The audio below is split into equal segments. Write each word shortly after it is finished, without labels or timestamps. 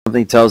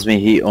Something tells me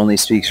he only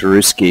speaks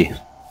Ruski.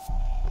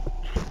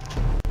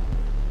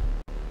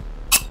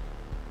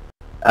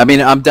 I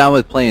mean, I'm down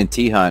with playing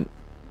T-Hunt.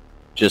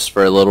 Just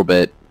for a little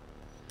bit.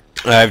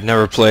 I've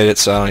never played it,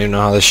 so I don't even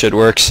know how this shit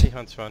works.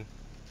 T-Hunt's fun.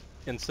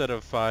 Instead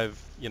of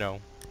 5, you know...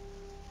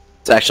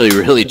 It's actually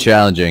really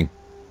challenging.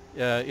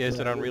 Is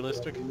it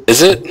unrealistic?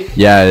 Is it?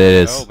 Yeah, it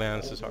is. Oh man,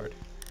 this is hard.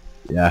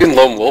 Yeah. You can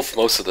lone wolf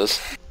most of this.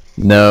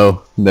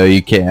 No,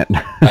 you can't.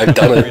 I've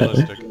done it.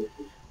 Unrealistic.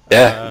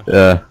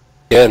 Yeah.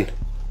 Again.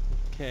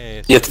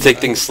 Okay, so You have to take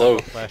things slow.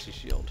 Flashy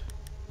shield.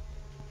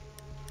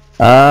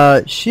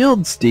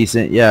 Shield's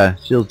decent. Yeah,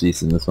 shield's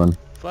decent, this one.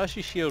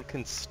 Flashy shield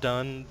can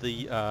stun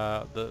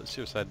the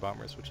suicide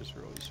bombers, which is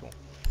real useful.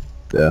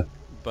 Yeah.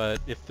 But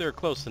if they're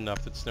close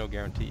enough, it's no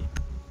guarantee.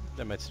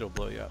 That might still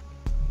blow you up.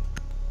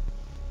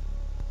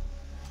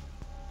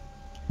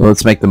 Well,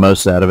 let's make the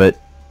most out of it.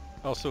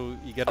 Also,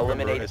 you gotta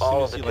remember, as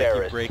soon as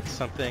you break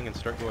something and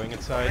start going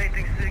inside,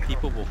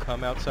 people will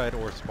come outside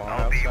or spawn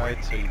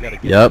outside, so you gotta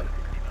get Yep.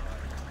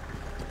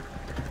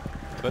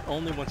 But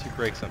only once you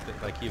break something.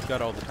 Like, you've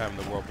got all the time in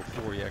the world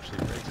before you actually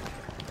break something.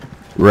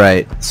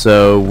 Right.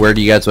 So, where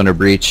do you guys want to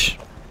breach?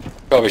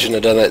 Probably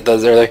shouldn't have done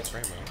that early.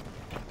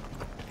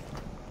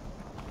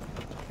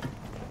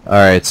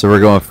 Alright, so we're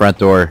going front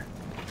door.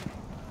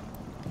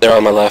 They're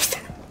on my left.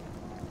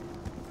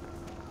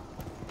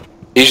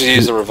 Usually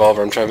use a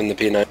revolver. I'm driving the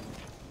P9.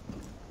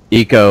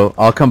 Eco,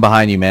 I'll come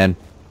behind you, man.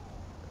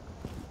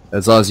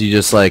 As long as you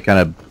just, like, kind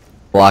of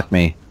block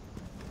me.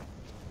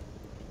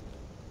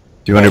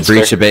 Do you want to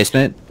breach the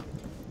basement?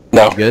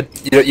 No. You good?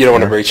 You don't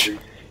want to breach.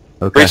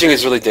 Okay. Breaching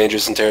is really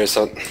dangerous in terrorist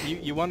hunt.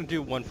 You want to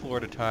do one floor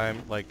at a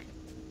time, like,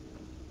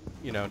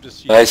 you know,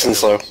 just... Nice and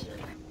slow.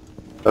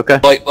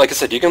 Okay. Like I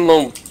said, you can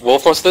lone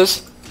wolf most of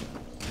this.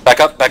 Back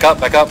up, back up,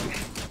 back up.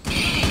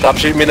 Stop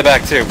shooting me in the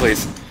back too,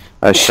 please.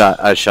 I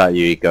shot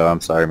you, Eco.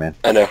 I'm sorry, man.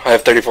 I know. I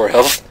have 34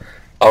 health.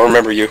 I'll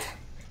remember you.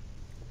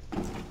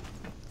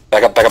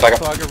 Back up, back up, back up.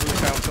 Clogger roof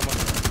found someone.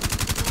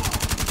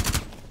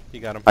 You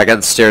got him. I got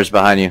the stairs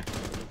behind you.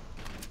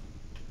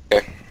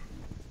 Okay.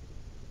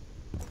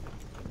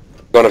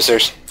 Going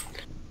upstairs.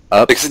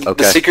 Up? The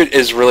Okay. secret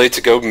is really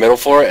to go middle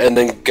floor and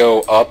then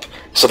go up,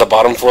 so the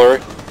bottom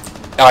floor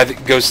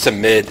goes to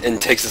mid and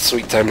takes a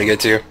sweet time to get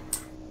to.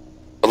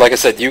 But like I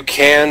said, you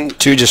can...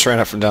 Two just ran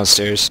up from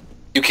downstairs.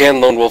 You can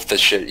lone wolf this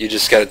shit. You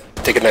just gotta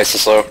take it nice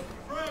and slow.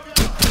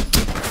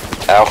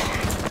 Ow.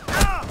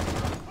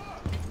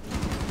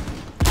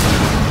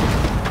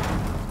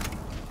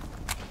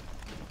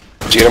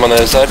 Did you get him on the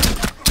other side?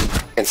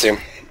 Can't see him.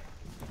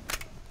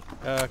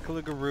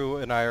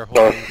 Caligaro and I are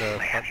holding the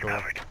front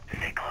door.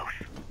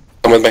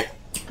 Come with me.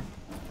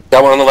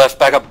 Got one on the left.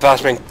 Back up,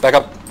 fast ring. Back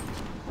up.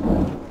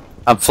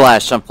 I'm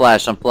flashed. I'm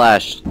flashed. I'm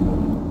flashed.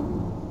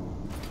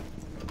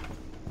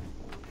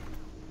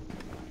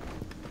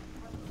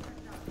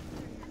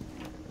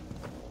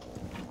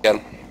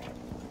 Again.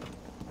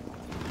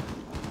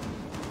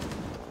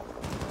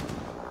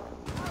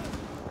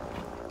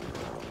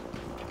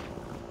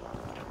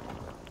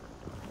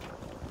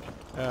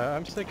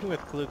 I'm sticking with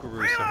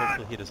Caligaro, so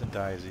hopefully he doesn't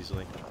die as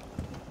easily.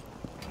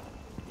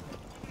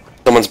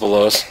 Someone's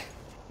below us.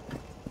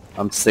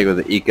 I'm sticking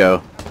with the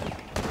Eco.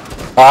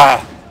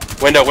 Ah!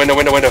 Window, window,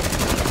 window, window.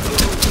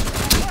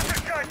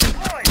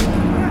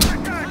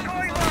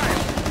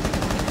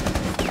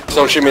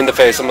 Don't shoot me in the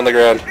face, I'm on the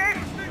ground.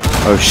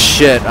 Oh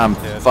shit, I'm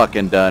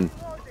fucking done.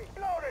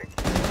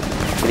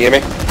 Can you hear me?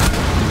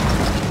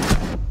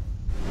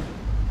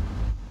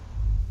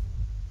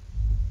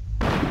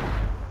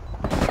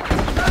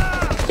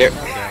 Here.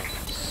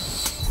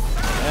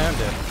 I'm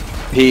dead.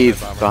 Peeve,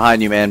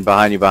 behind you, man.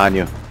 Behind you, behind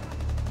you.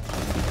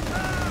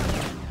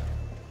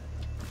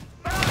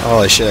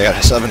 Holy shit, I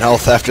got 7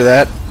 health after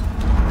that.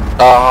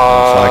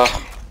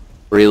 Fuck.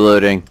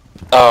 Reloading.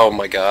 Oh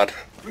my god.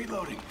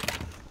 Reloading.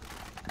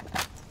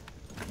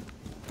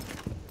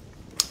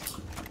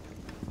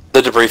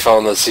 The debris fell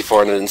on the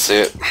C4 and I didn't see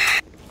it.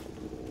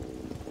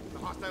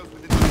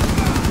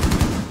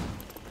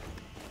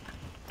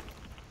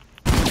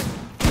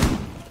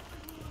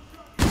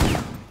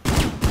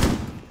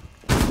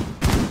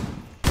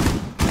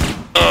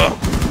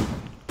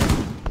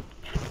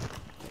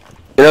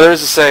 You know,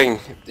 there's a saying,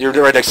 you're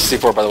right next to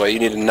C4 by the way, you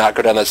need to not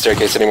go down that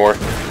staircase anymore.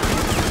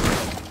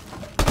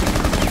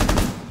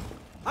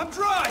 I'm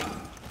dry.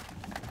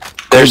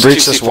 There's 2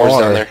 breach this C4s wall,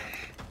 down or- there.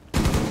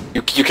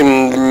 You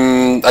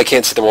can... I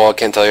can't see the wall, I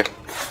can't tell you.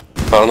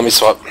 Hold on, let me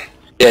swap.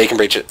 Yeah, you can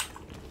breach it.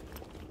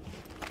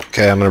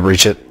 Okay, I'm gonna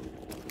breach it.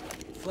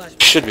 You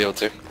should be able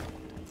to. No,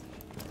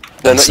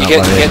 That's you not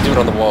can't, my you name. can't do it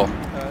on the wall.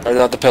 Or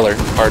not the pillar,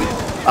 pardon.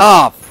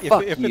 Ah,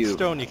 fuck If you. it's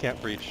stone, you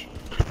can't breach.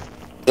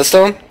 This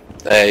stone?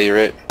 Hey, you're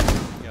right.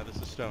 Yeah, this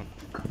is stone.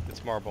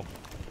 It's marble.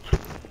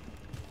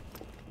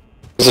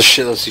 There's a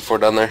shitload of C4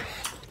 down there.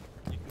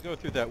 You can go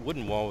through that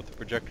wooden wall with the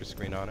projector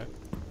screen on it.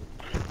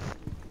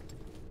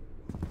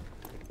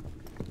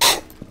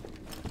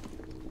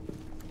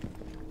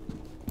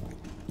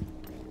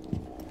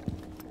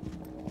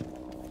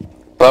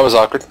 Well, that was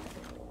awkward.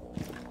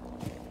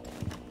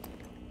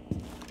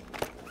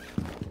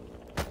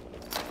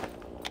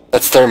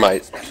 That's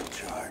thermite. Special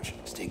charge.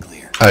 Stay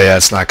clear. Oh yeah,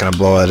 it's not gonna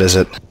blow it, is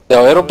it?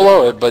 No, it'll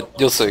blow it, but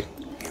you'll see. It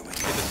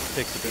just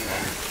takes a bit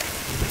longer.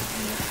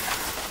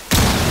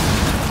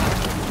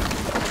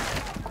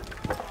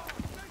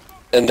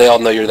 And they all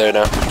know you're there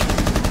now.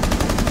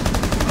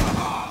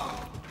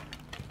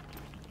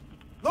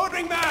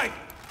 Loading mag!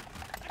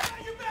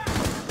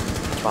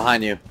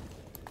 Behind you.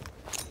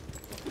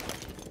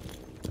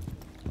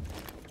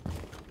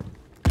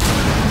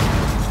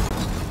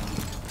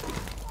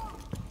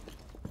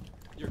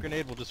 Your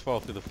grenade will just fall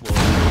through the floor.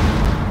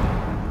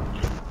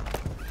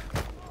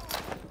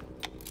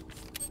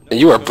 And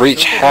you are Don't-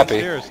 breach don't go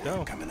happy. downstairs,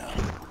 no. Coming up.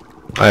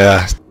 Oh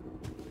yeah.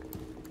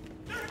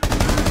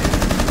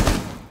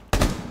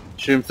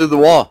 Shoot him through the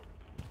wall.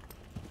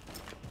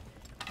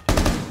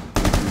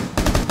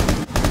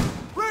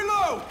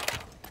 Reload!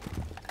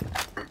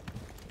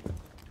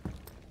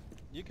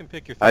 You can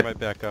pick your thermite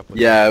back up. with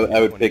Yeah, the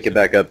I would pick it 26.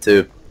 back up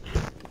too.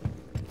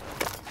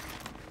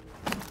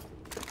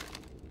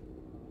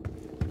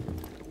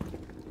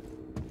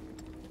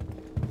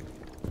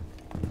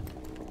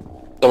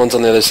 Someone's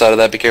on the other side of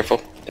that, be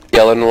careful.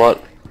 Yelling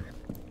what?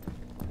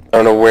 I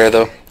don't know where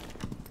though.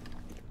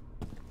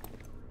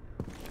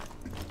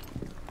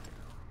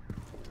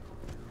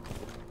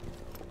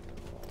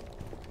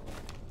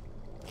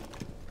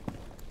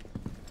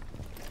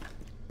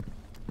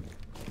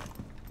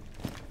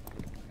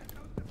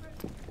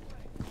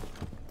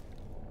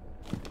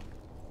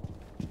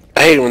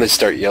 I hate it when they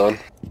start yelling.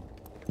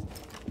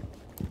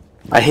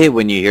 I hate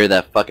when you hear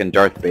that fucking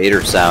Darth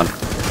Vader sound.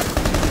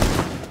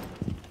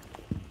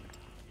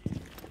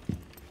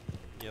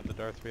 Yeah, the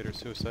Darth Vader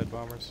suicide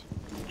bombers.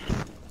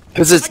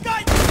 Cause it's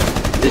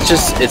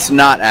it's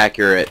not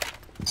accurate.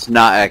 It's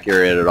not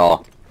accurate at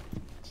all.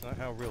 It's not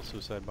how real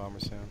suicide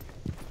bombers sound.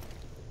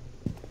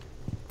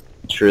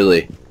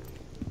 Truly.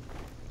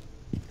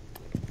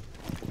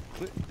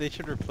 They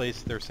should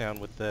replace their sound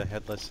with the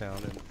headless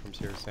sound and from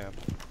Zero Sound.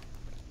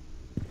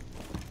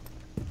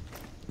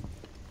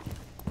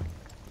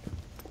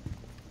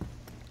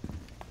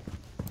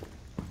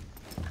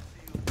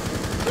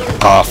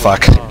 Oh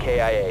fuck.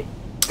 KIA.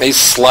 He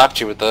slapped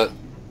you with that.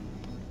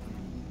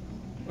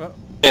 Well,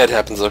 Yeah, it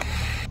happens though.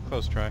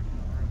 close try.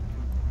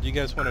 Do you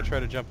guys want to try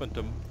to jump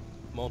into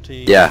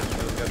multi? Yeah.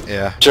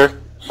 Yeah. Sure.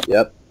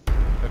 Yep.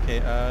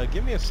 Okay,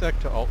 give me a sec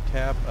to alt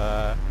tab.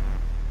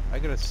 I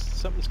gotta,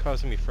 something's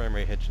causing me frame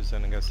rate hitches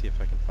and I'm gonna see if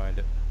I can find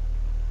it.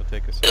 It'll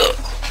take a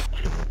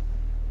sec.